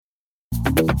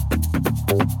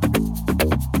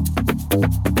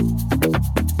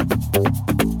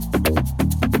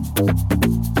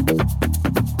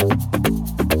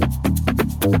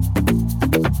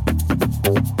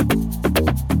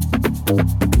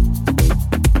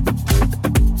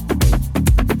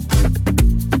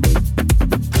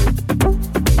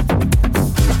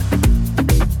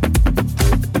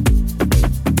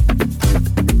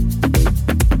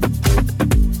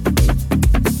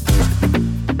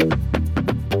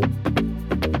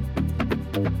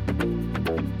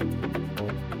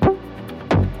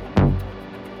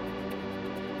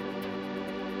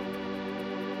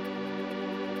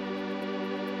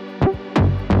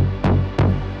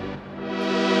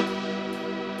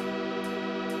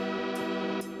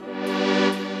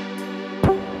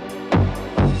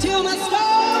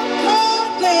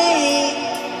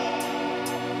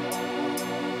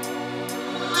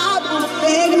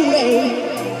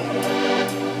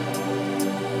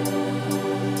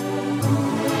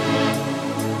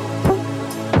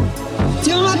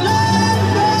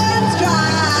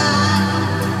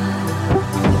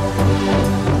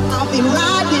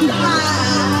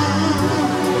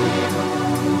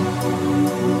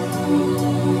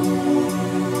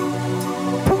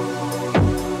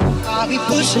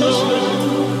pushing on,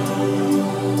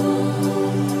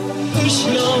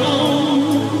 pushing on.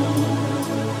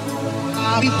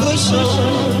 I'll be pushing on.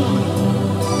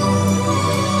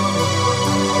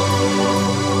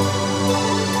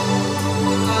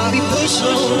 I'll be pushing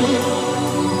on.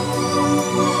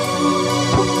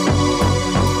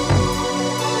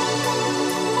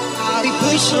 I'll be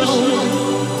pushing on,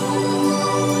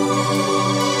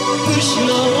 pushing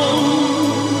on.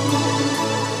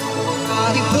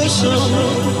 I'll be pushing on.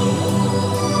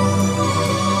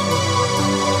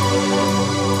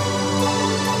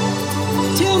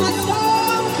 Till my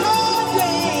soul cold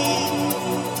rain,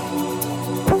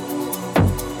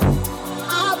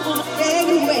 I wanna fade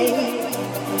away.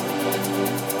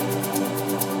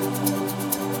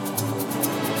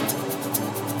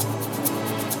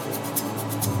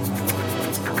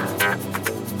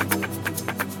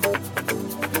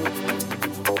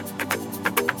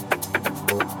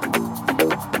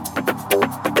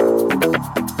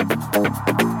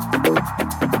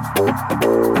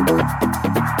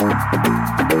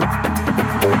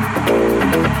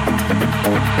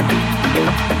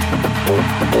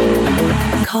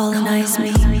 Colonize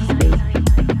me.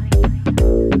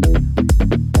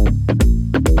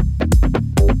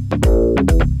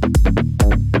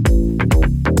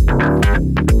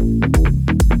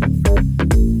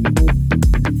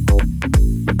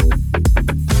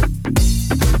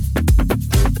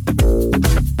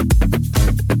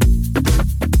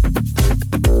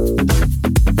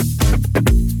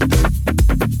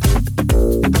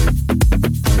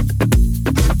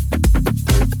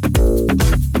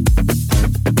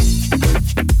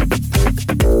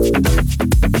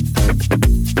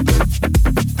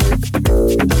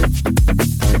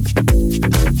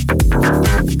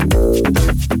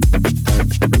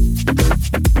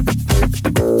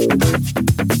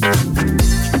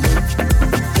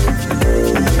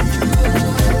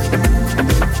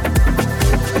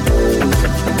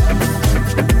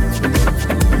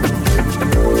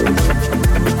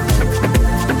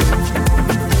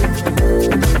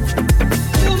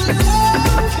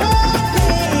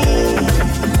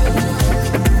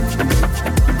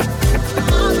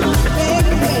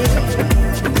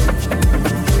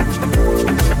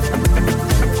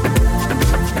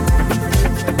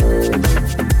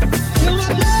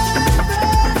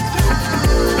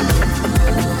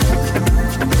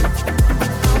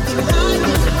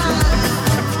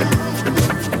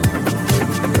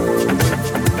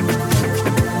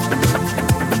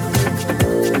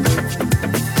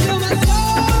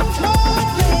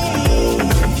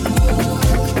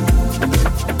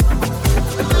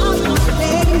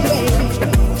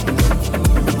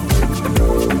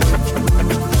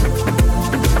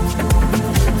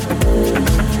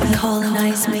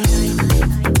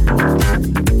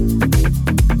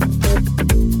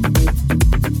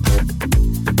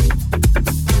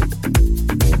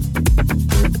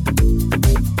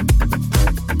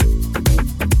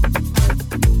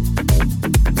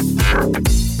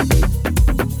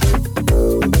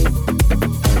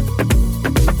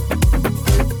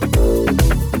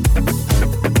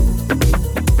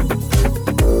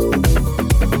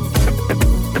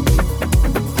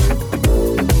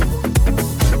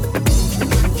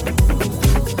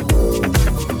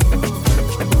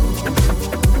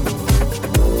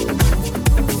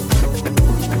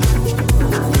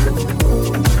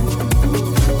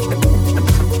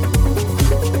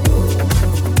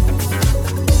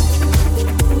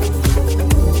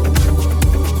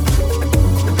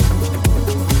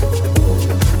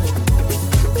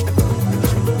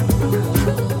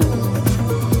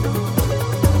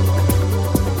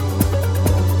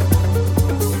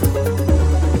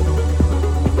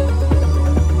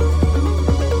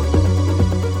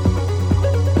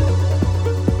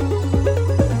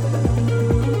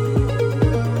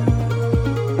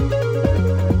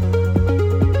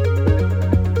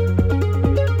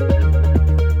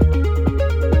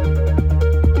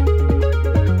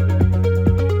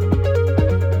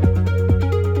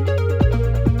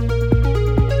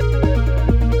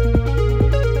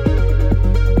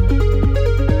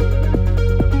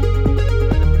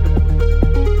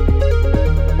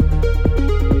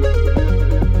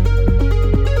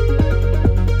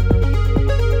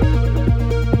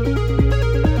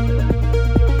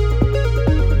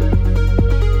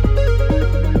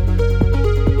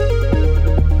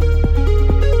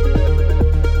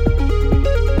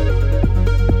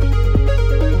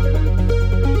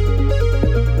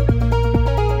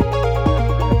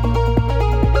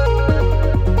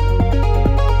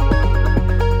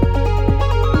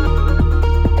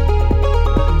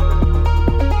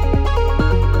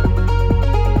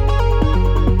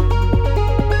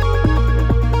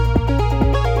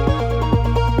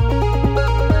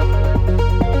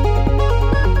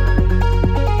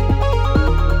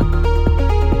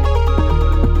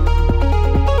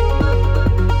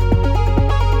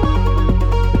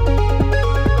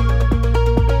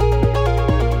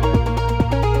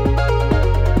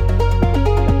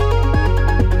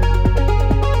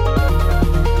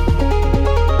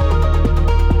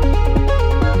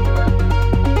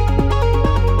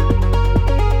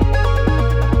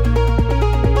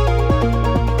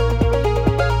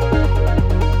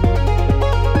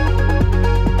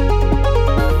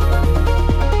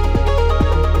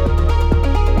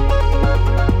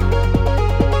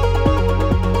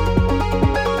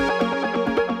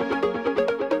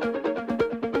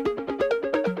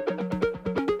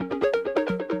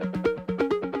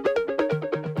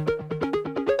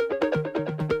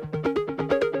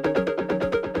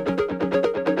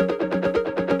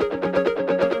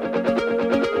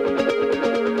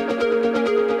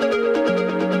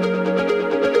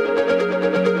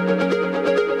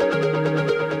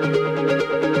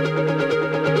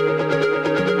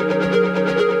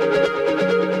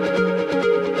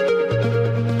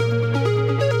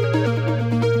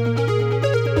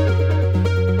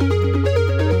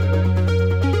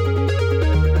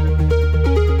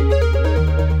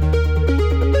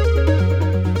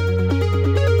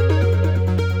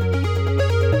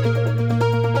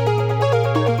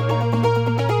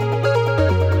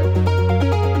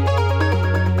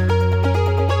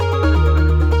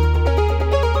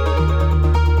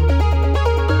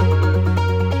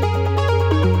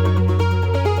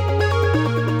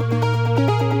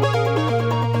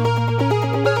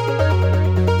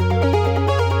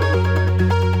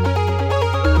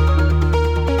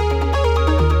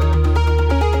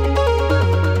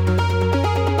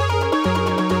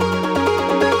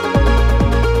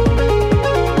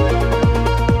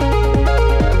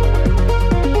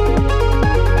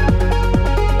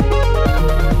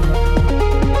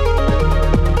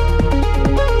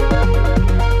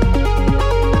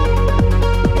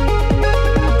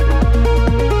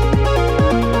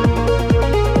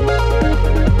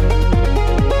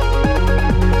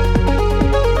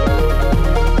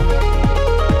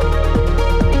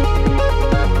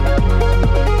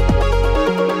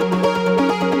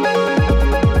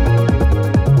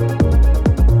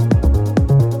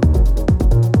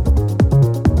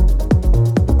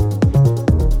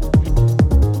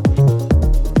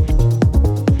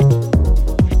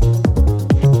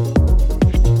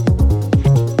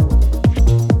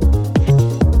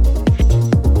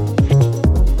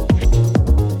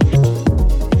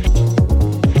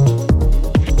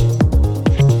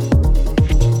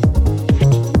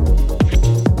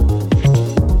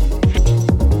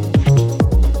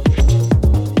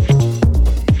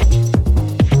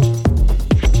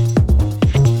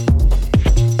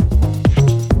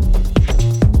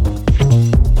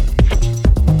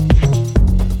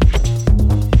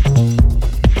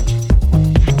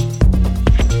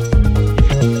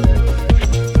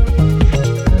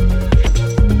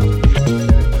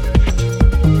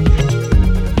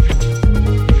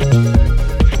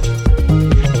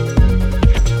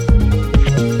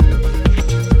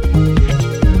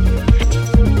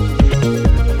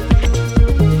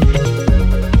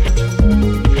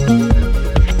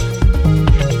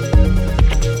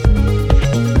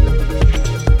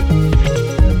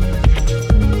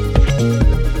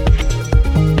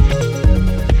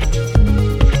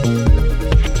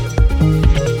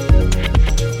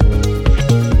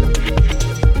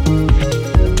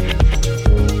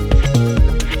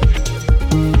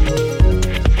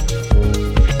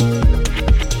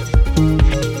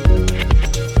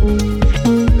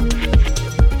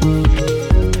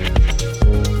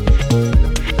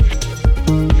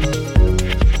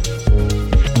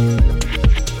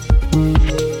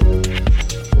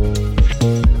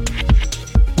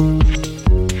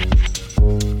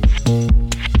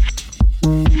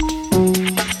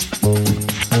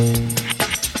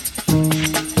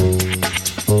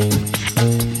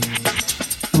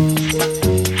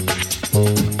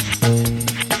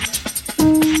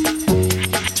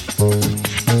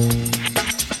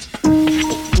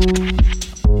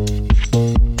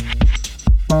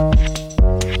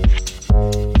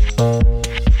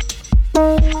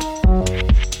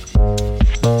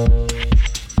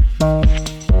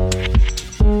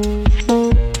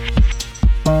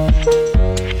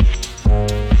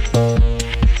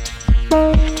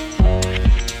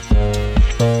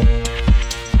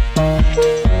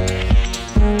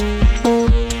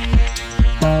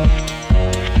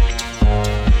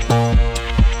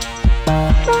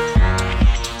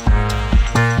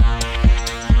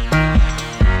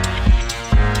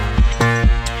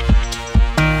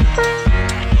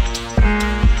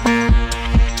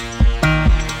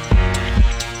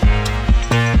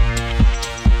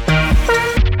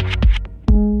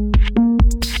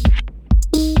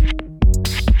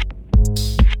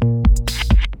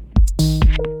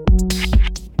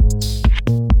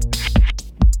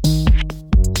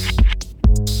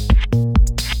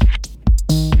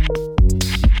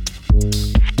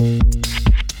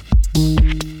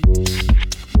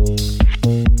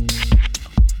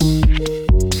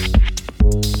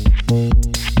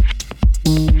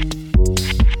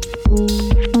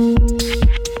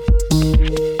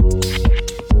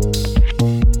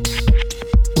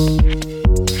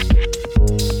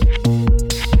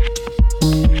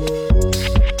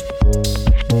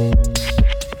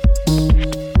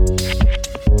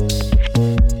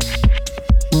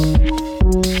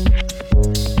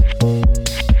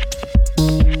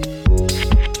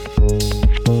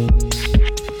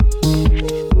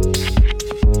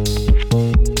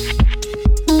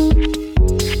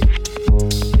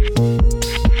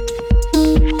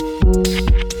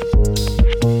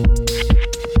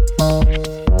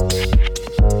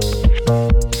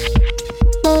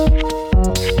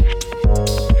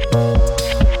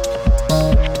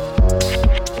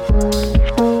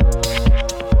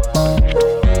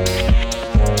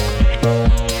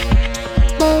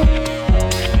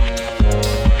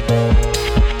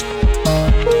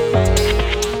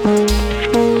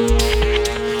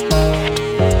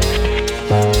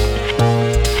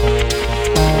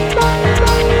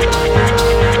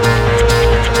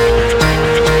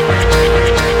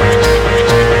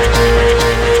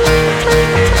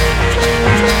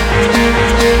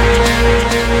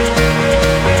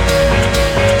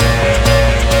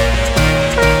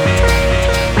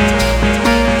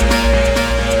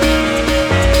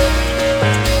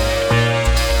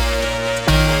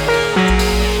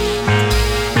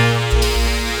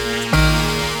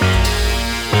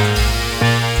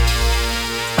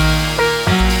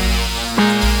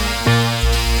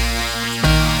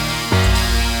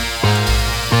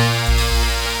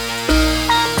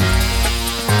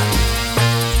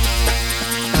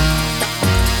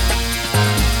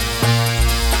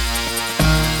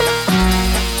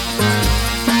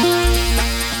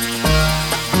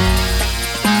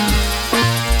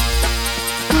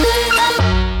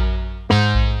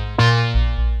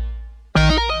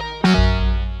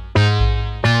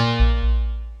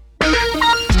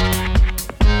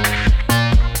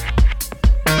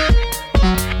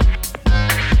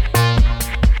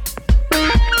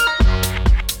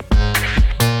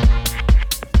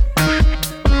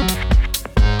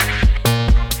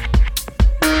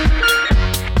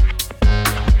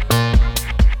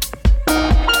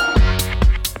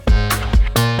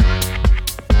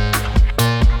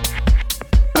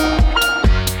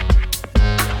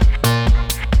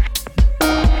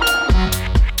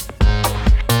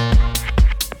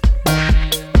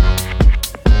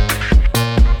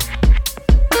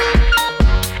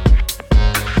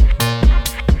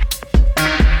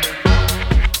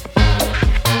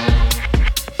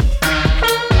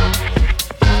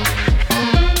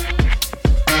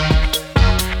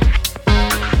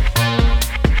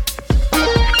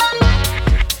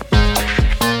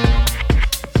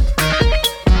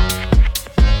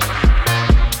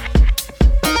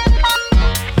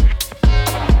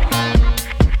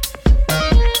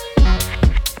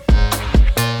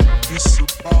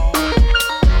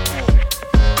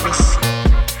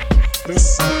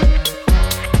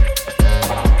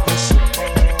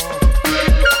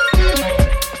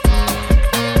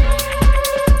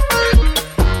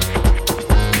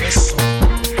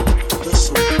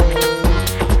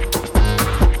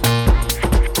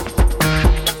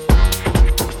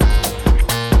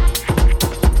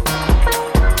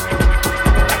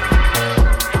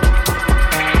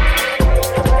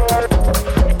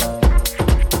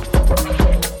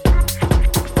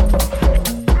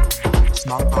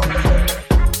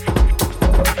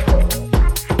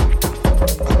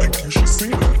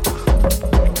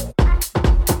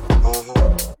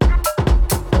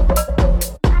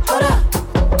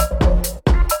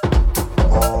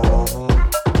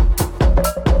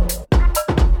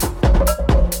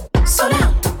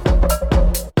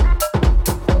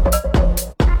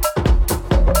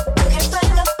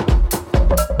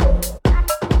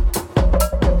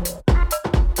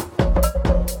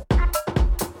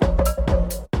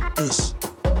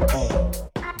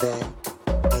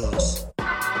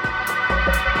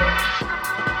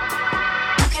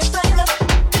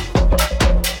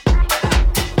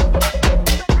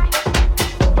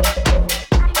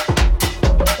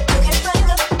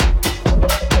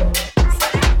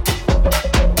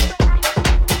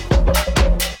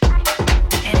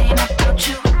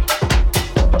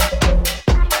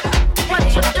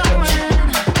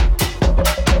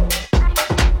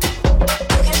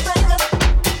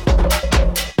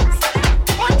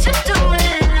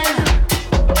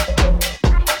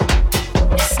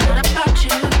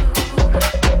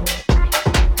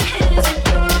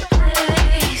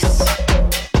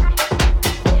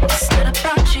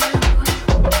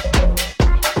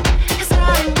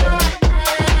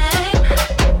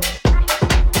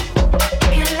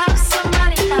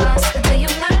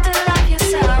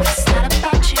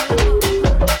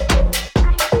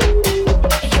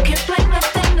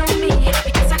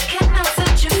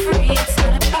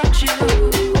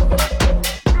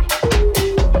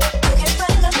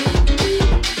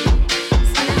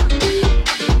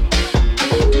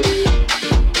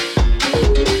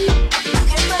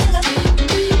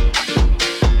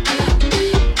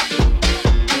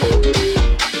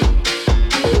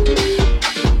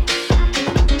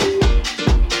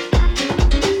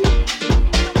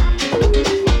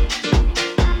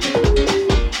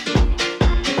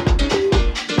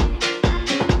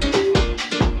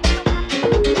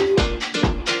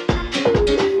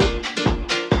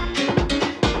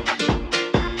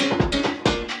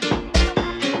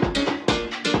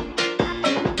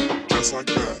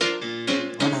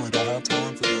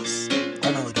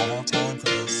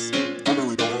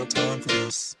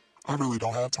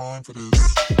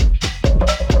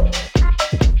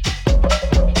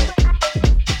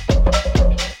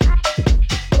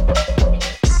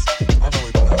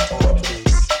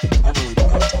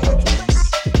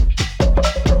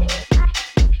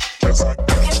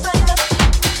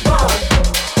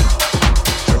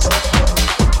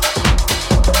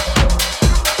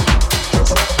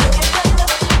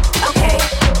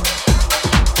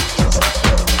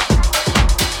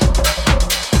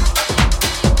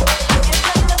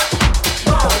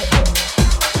 Wow.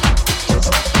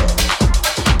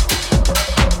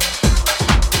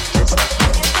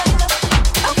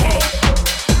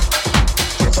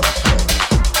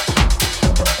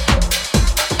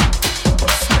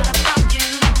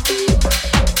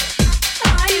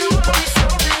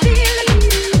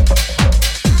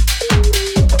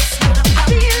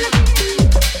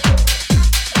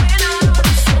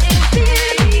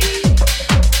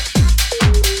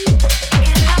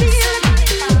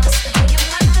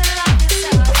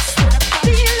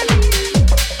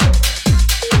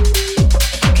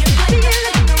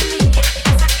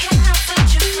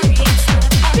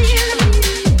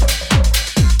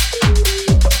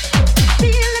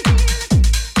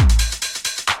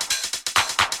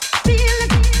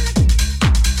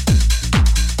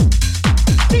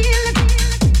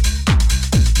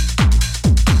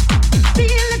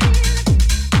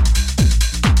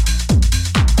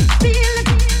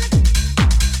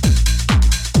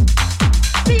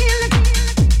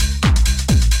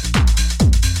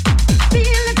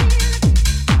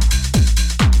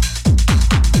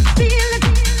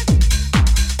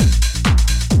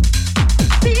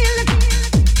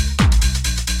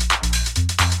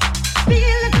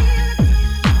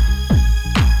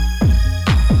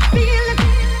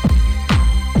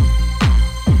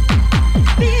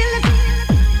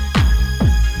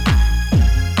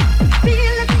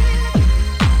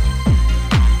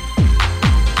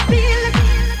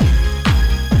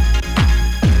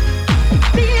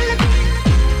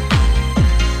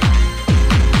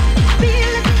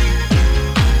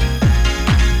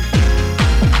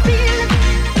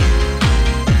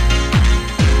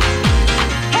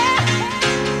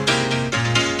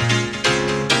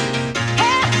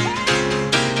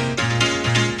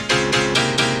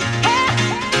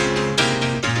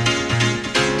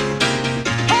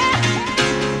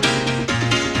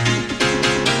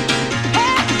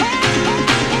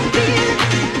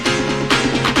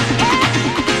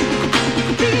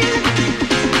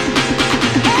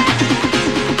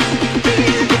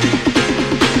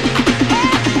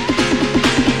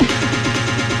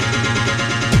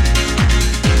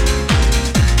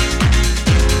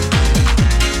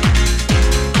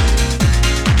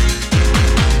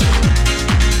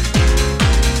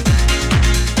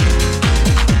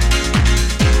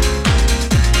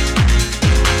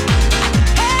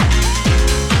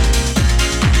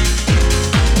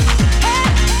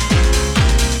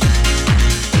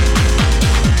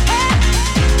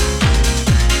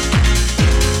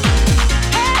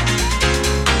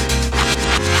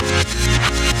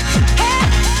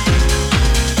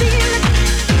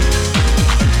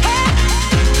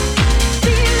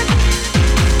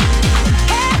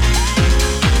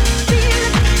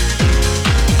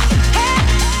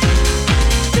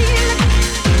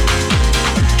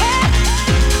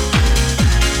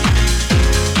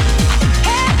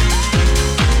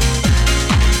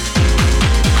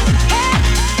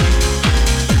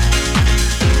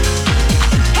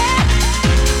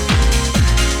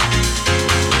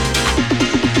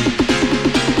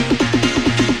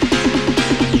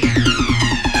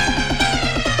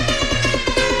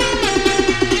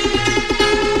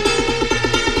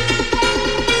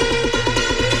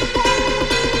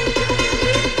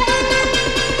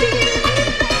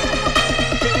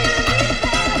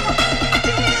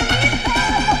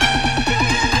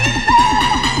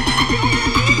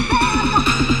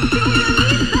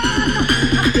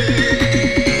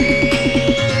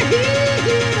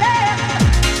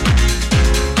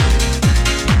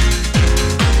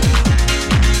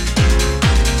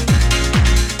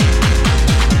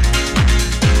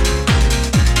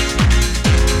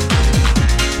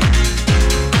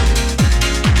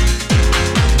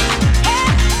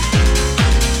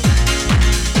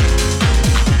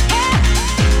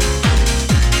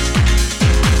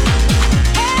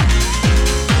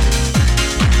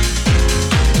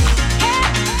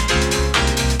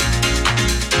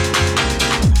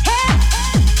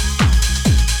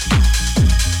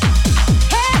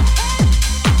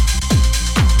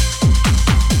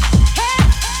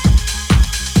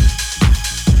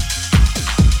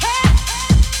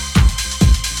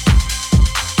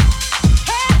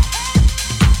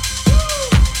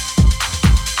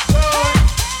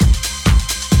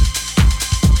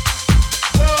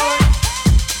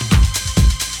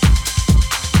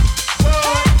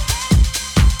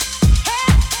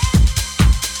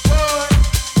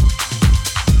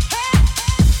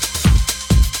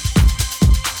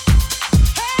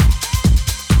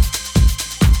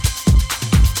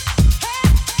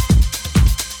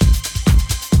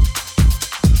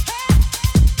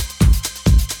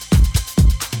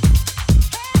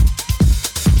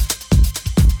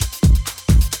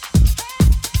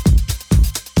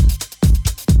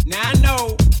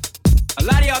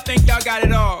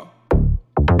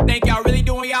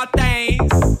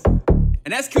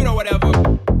 And that's cute or whatever.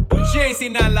 But she ain't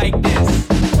seen nothing like this.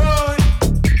 Boy.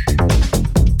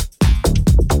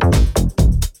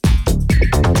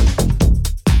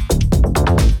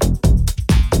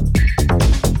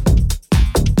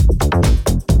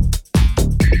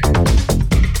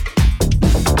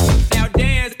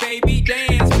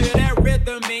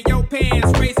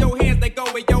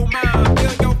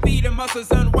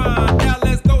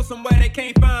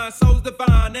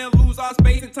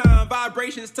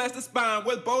 Vibrations touch the spine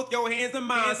with both your hands and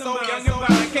mine. So young and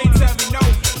fine, can't tell me no.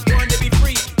 Born to be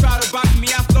free. Try to box me,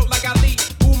 I float like I lead.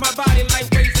 Move my body like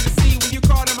waves in the sea. When you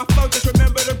call in my flow, just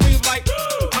remember to breathe like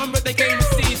I'm what they came to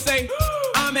see. Say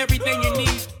I'm everything you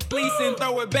need. Please and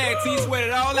throw it back. Till you sweat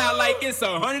it all out like it's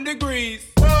 100 degrees.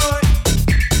 Boy.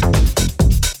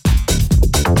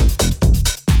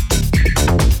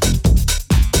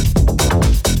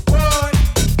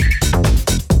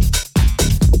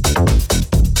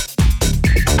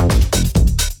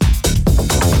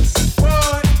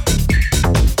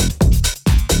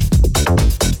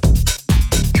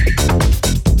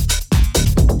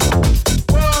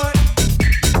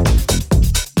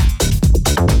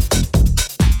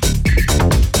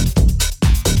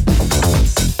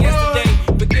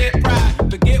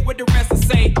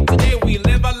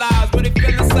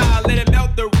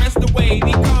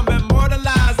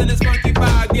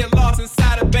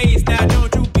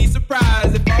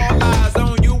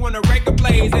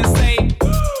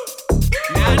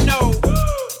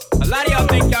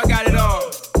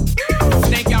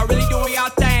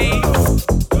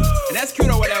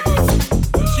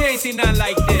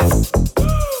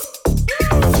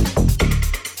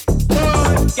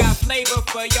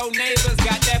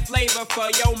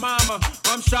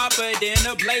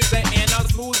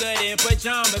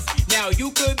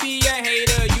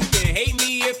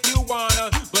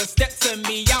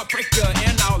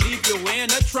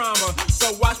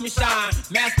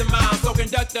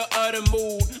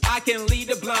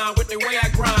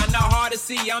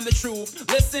 I'm the truth.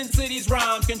 Listen to these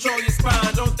rhymes, control your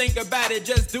spine. Don't think about it,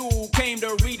 just do. Came to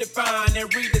redefine and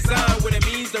redesign what it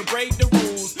means to break the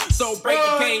rules. So break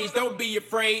the cage, don't be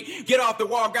afraid. Get off the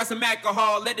wall, grab some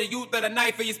alcohol. Let the youth of the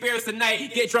night fill your spirits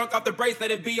tonight. Get drunk off the brace,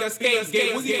 let it be your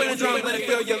scapegoat. Woozy for the drum, let it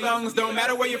fill your lungs. Don't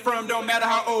matter where you're from, don't matter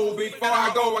how old. Before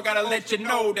I go, I gotta let you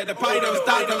know that the party don't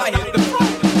start till I hit the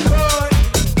floor.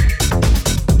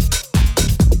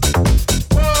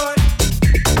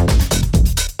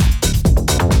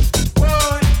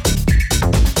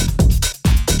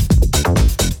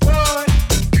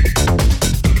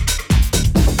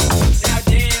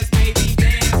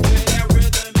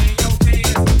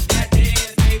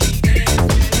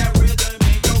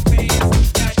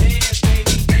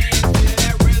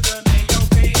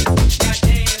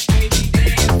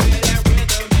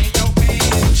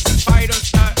 Don't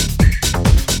stop.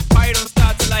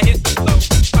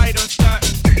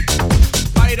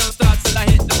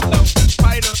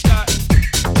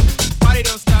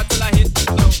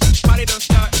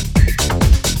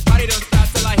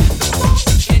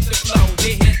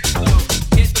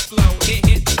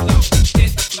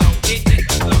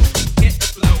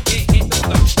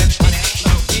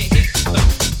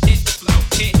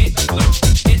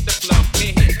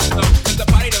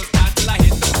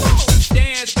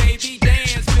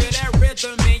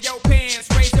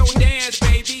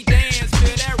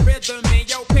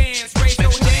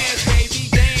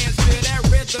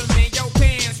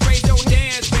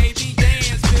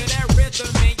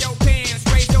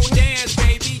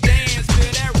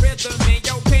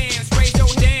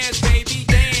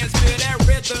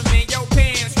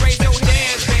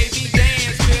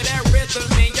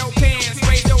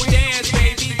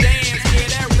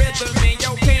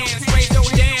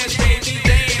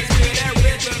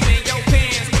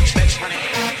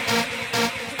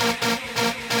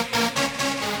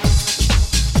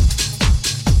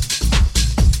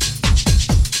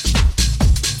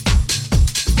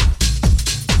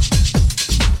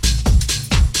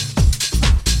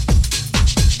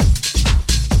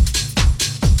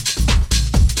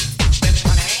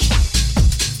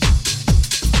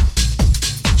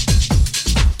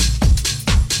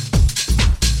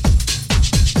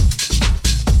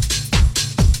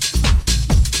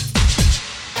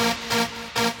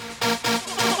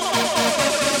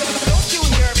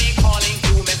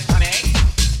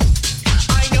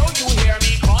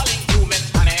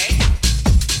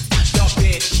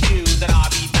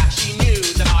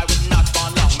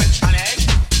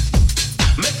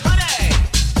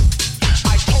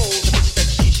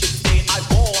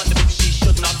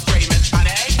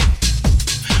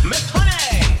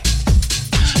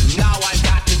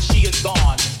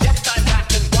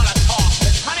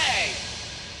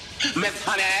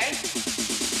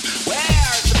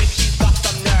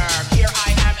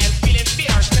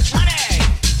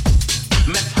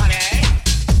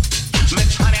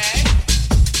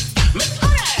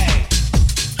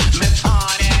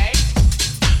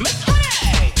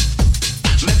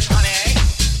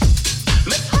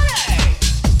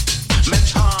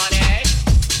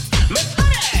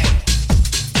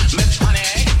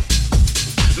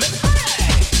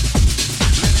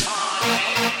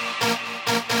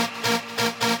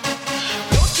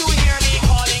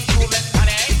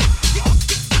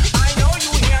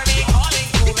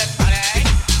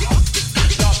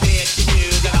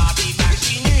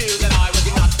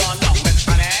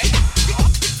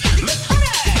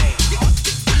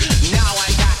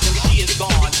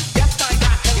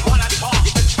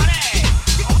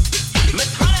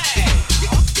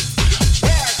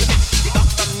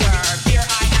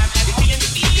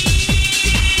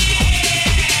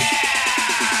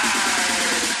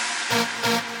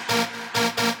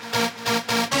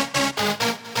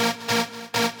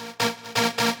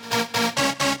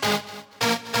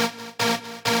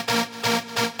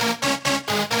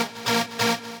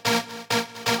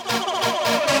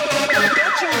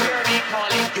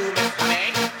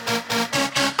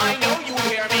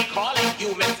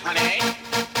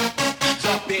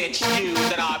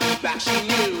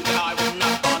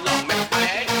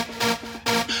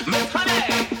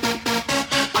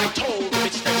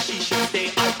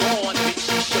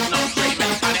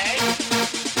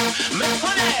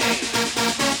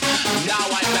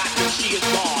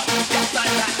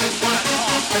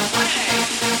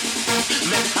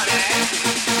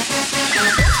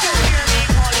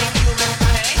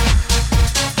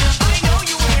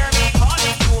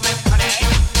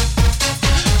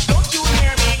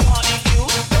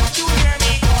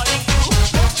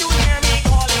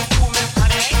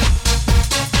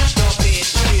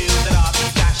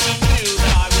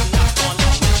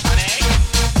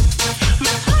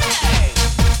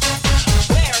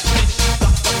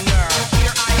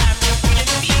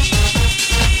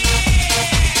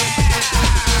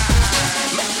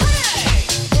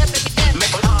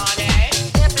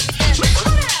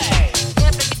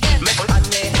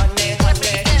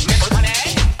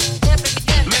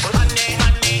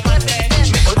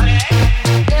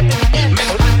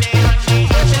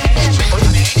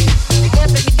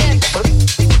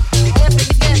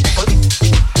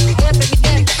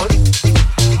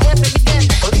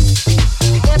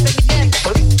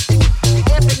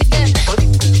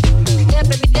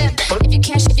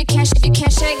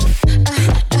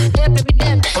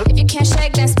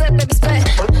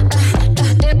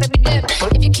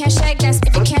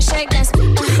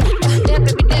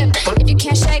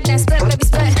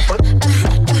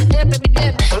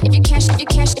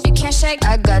 can't shake,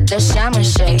 I got the shaman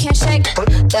shake. You can't shake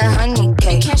the honey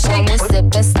cake. You can't shake, when we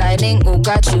sippin' sliding, ooh,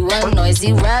 got you a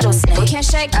noisy rattlesnake. You can't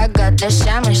shake, I got the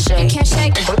shaman shake. You can't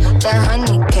shake the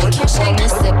honey cake. You can't shake, when we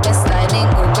sippin' sliding,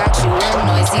 ooh, got you a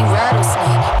noisy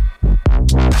rattlesnake.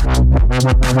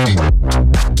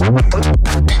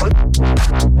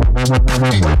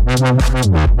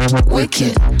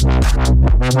 Wicked.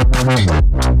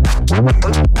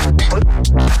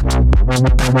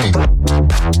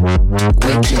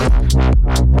 Wicked.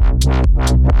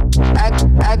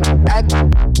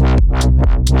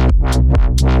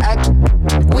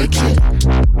 Wicked.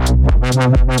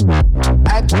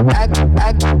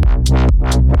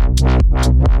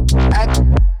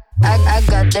 I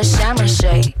got the shaman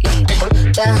shake,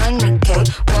 the honey cake.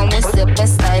 When we sippin'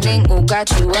 sliding, ooh, got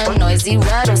you a noisy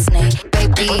rattlesnake.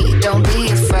 Baby, don't be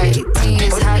afraid. Tea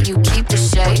is how you keep the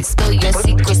shade. Spill your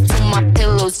secrets to my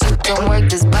pillows. You can work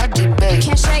this body, babe.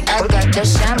 Can't shake. I got the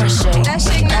shaman shake.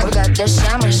 I got the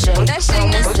shaman shake. When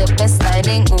we sippin'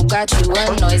 sliding, ooh, got you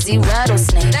a noisy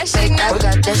rattlesnake. I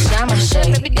got the shaman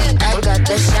shake. I got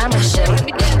the shaman shake.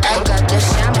 I got the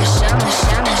shaman shake.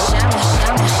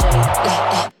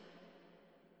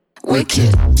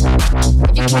 Wicked.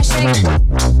 If you can't shake,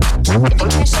 if you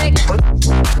can't shake,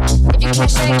 if you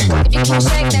can't shake, if you can't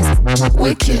shake, that's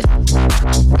wicked.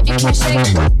 If you can't shake,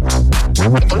 if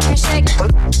you can't shake,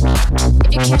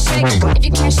 if you can't shake, if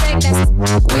you can't shake, that's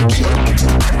wicked.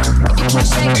 If you can't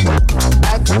shake,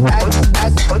 if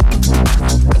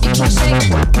you can't shake,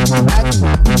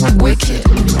 wicked.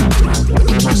 If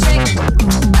you can't shake,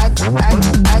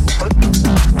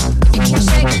 if you can't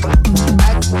shake,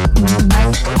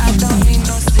 I don't need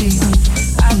no sleep.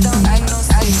 I don't need no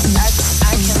sleep.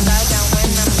 I can lie down when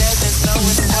I'm dead. There's no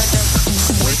wicked.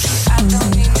 I don't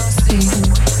need no sleep.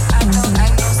 I don't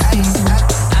need no sleep.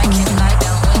 I can lie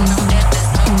down when I'm dead. There's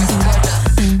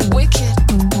no wicked.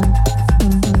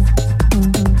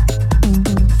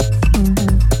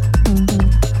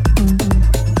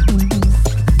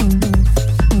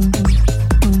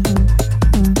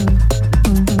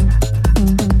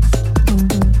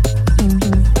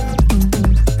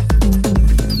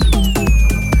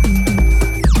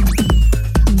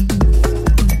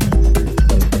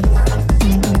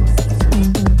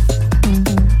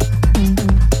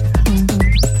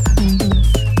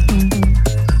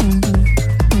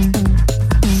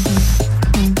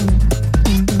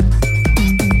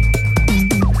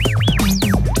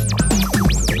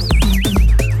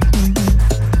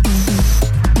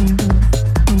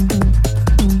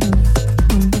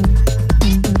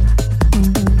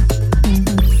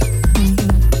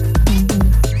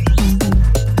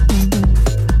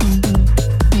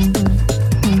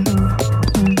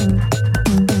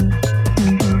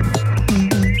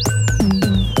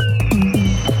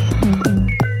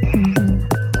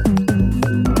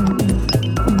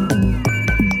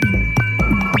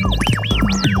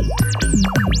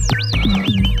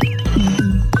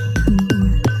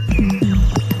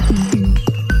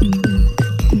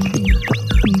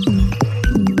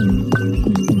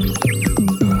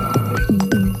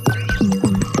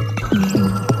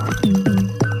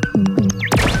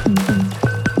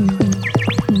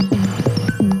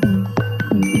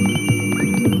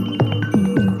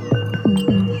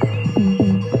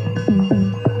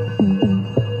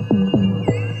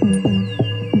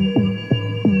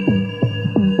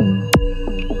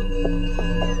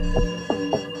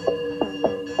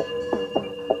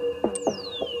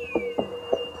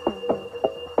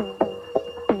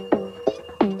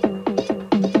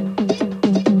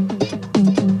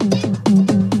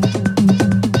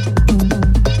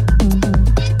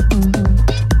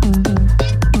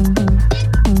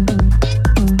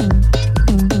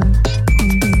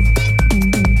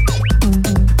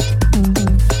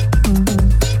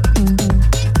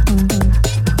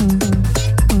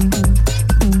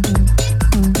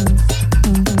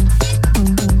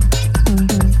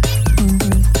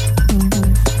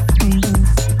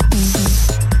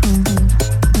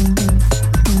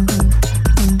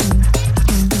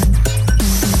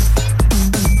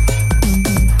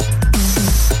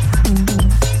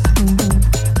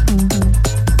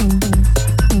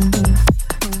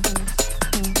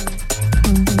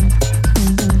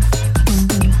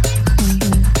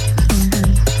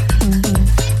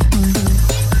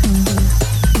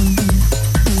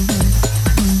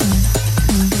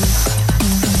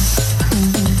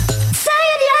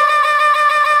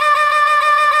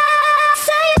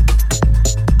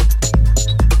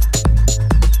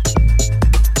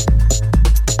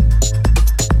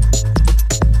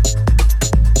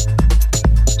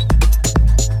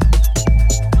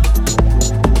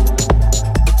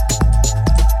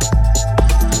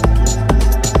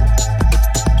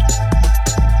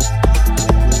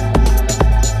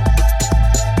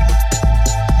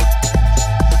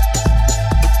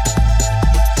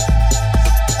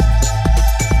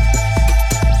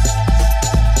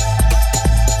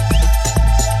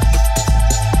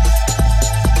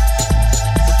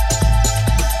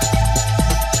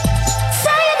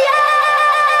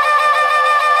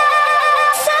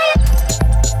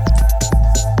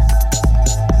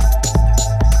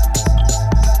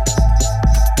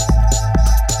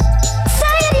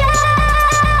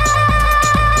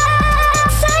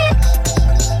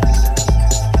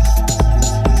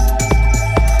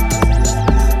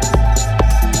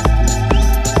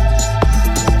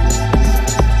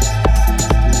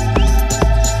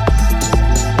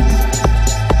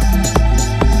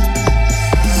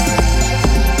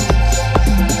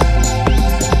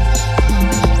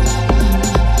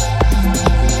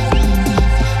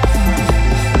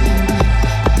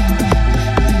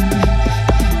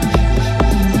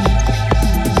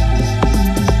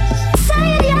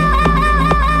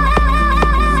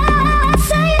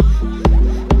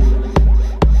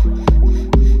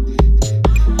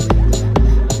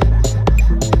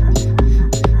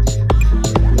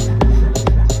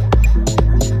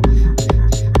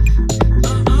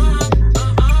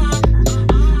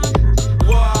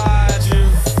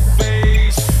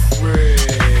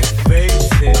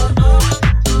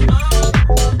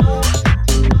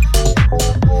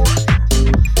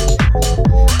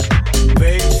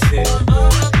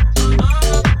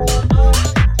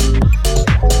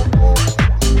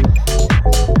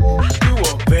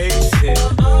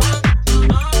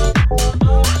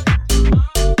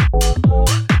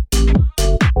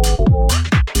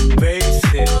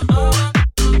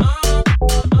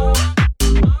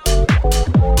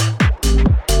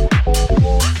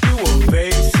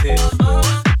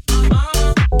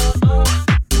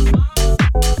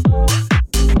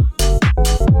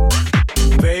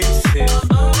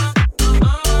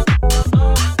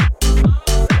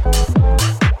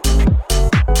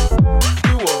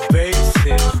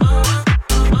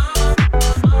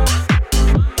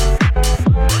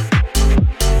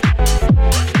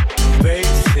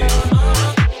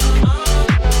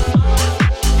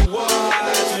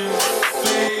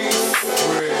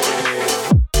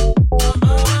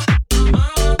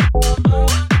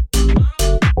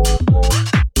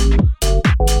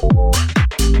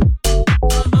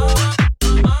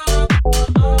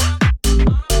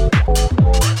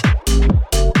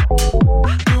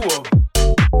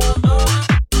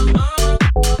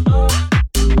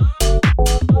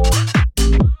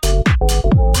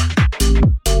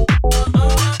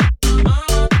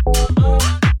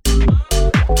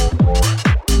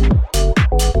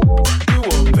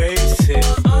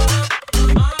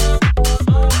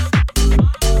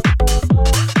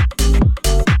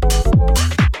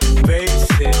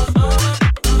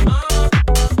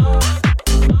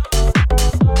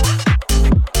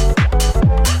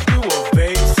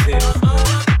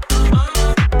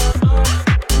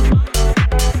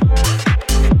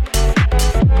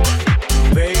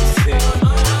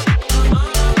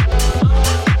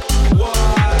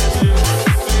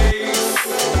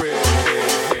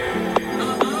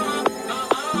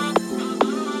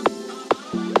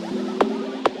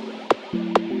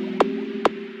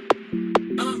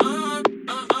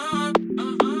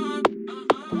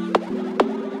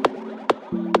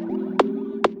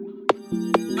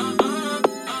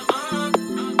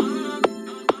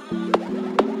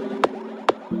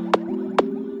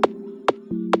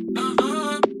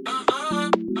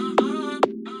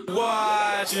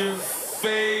 your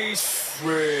face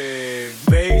red,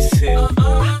 bass hit.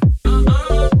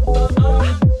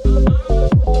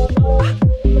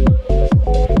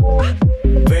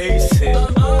 Bass hit.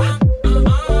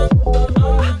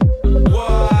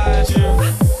 Watch your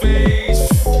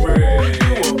face red.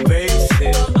 You a bass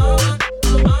hit.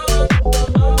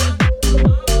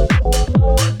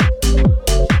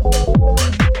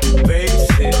 Bass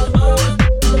hit.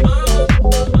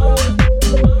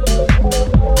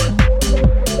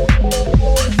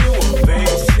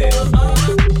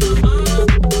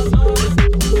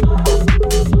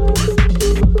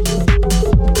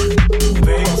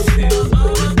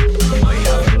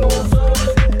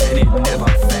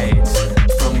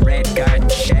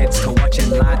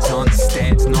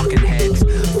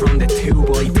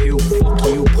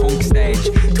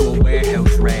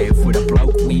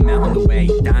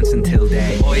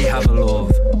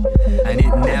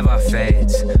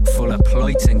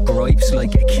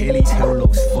 Like Achilles who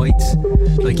loves fights,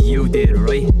 like you did,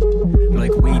 right?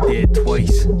 Like we did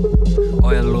twice.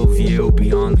 I love you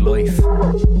beyond life.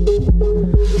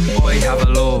 I have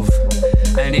a love,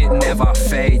 and it never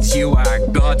fades. You are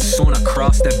God's son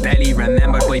across the belly,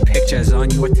 remembered by pictures on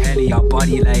your telly. Your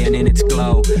body laying in its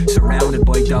glow, surrounded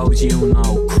by those you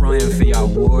know, crying for your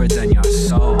words and your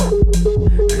soul.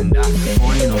 And that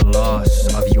final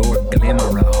loss of your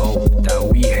glimmer of hope that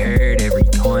we heard every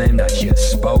time that you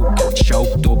spoke,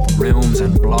 choked up rooms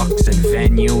and blocks and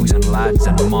venues and lads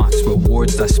and moths with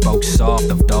words that spoke soft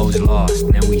of those lost.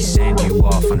 Now we send you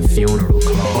off on funeral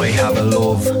clothes. I have a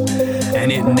love,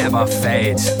 and it never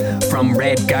fades. From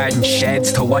red garden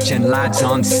sheds to watching lads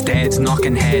on steads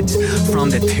knocking heads. From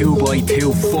the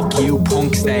 2x2 fuck you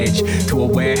punk stage to a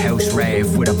warehouse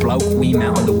rave with a bloke we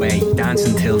met on the way,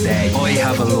 dancing till day. I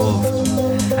have a love,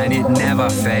 and it never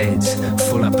fades.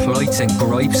 Full of plights and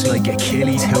gripes like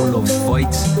Achilles who loves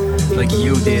fights. Like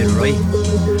you did, right?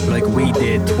 Like we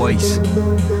did twice.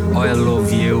 I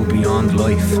love you beyond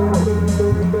life.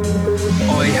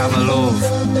 I have a love,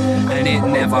 and it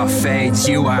never fades.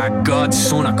 You are God's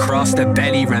son across the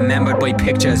belly, remembered by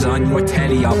pictures on your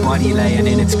telly. Your body laying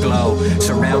in its glow,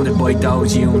 surrounded by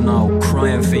those you know,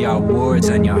 crying for your words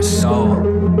and your soul.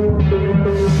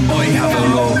 I have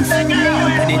a love,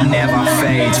 and it never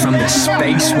fades. From the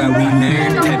space where we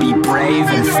learn to be brave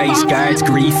and face guards,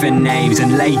 grief and knaves,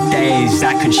 and late days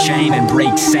that can shame and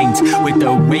break saints with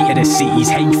the weight of the city's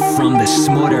hate from the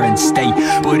smothering state.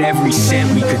 But every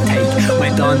cent we could take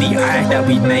went on the art that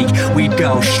we'd make. We'd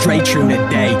go straight through the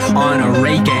day on a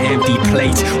rake of empty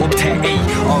plates, up to 8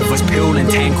 of us pulling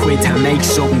 10 quid to make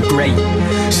something great.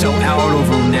 So our love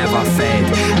will never fade.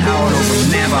 Our love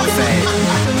will never fade.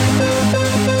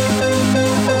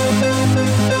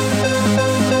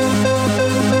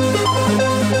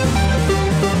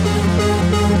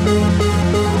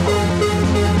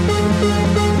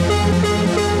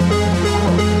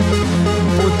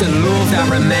 The love that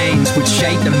remains would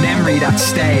shape the memory that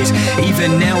stays.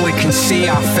 Even now we can see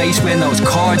our face when those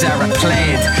chords are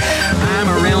replayed. Arm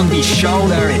around me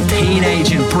shoulder in teenage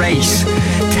embrace.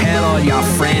 Tell all your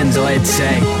friends, I'd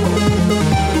say,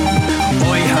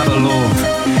 I have a love,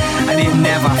 and it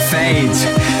never fades.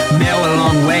 Now a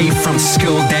long way from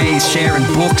school days, sharing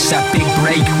books at Big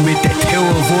Break with the two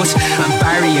of us and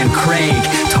Barry and Craig,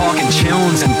 talking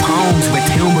tunes and poems with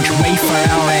too much weight for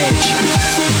our age.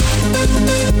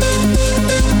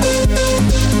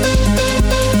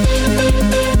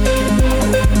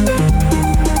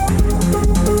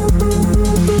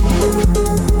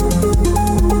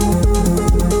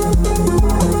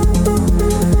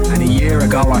 And a year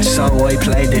ago or so I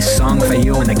played this song for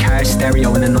you in the car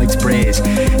stereo in the night's breeze.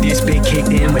 This bit kicked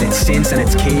in with its synths and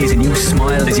its keys, and you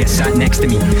smiled as you sat next to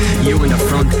me. You in the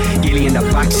front, Gilly in the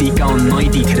backseat going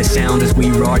 90 to the sound as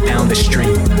we roared down the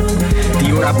street.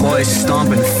 The other boys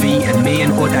stomping feet and me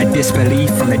in utter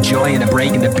disbelief from the joy and the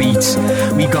breaking the beats.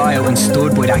 We got out and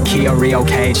stood by that Kia Rio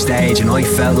cage stage, and I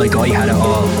felt like I had it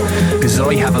all. Cause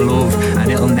I have a love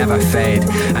and it'll never fade,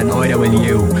 and either will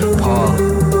you,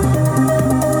 Paul.